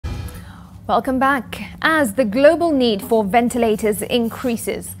Welcome back. As the global need for ventilators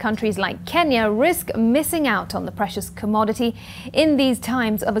increases, countries like Kenya risk missing out on the precious commodity in these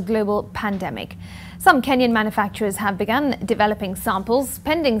times of a global pandemic. Some Kenyan manufacturers have begun developing samples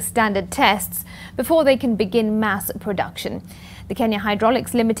pending standard tests before they can begin mass production. The Kenya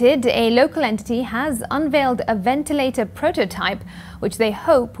Hydraulics Limited, a local entity, has unveiled a ventilator prototype which they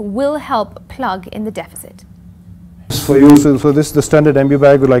hope will help plug in the deficit. For you, so this is the standard ambu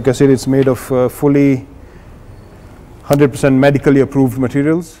bag. Like I said, it's made of fully 100% medically approved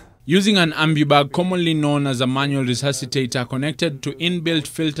materials. Using an ambu bag, commonly known as a manual resuscitator connected to inbuilt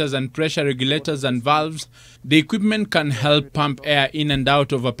filters and pressure regulators and valves, the equipment can help pump air in and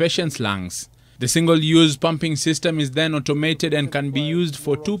out of a patient's lungs. The single-use pumping system is then automated and can be used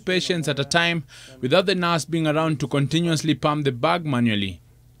for 2 patients at a time without the nurse being around to continuously pump the bag manually.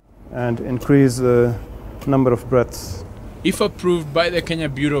 And increase the number of breaths. If approved by the Kenya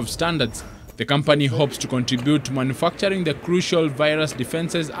Bureau of Standards, the company hopes to contribute to manufacturing the crucial virus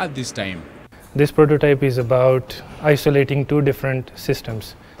defenses at this time. This prototype is about isolating 2 different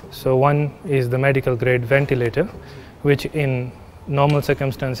systems. So one is the medical grade ventilator, which in normal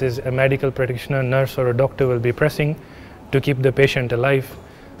circumstances a medical practitioner, nurse or a doctor will be pressing to keep the patient alive.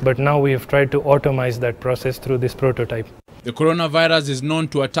 But now we have tried to automate that process through this prototype. The coronavirus is known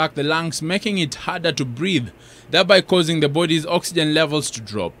to attack the lungs, making it harder to breathe, thereby causing the body's oxygen levels to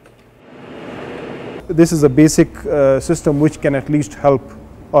drop. This is a basic system which can at least help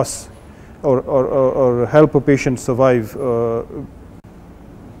us or help a patient survive.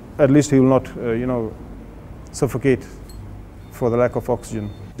 At least he will not, suffocate for the lack of oxygen.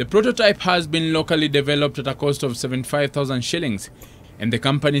 The prototype has been locally developed at a cost of 75,000 shillings, and the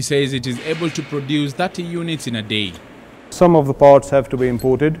company says it is able to produce 30 units in a day. Some of the parts have to be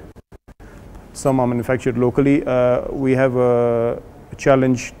imported. Some are manufactured locally. We have a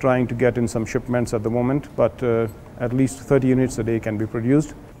challenge trying to get in some shipments at the moment, but at least 30 units a day can be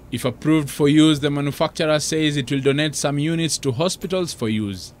produced. If approved for use, the manufacturer says it will donate some units to hospitals for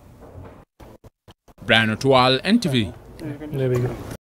use. Brian Otwal, NTV. There we go.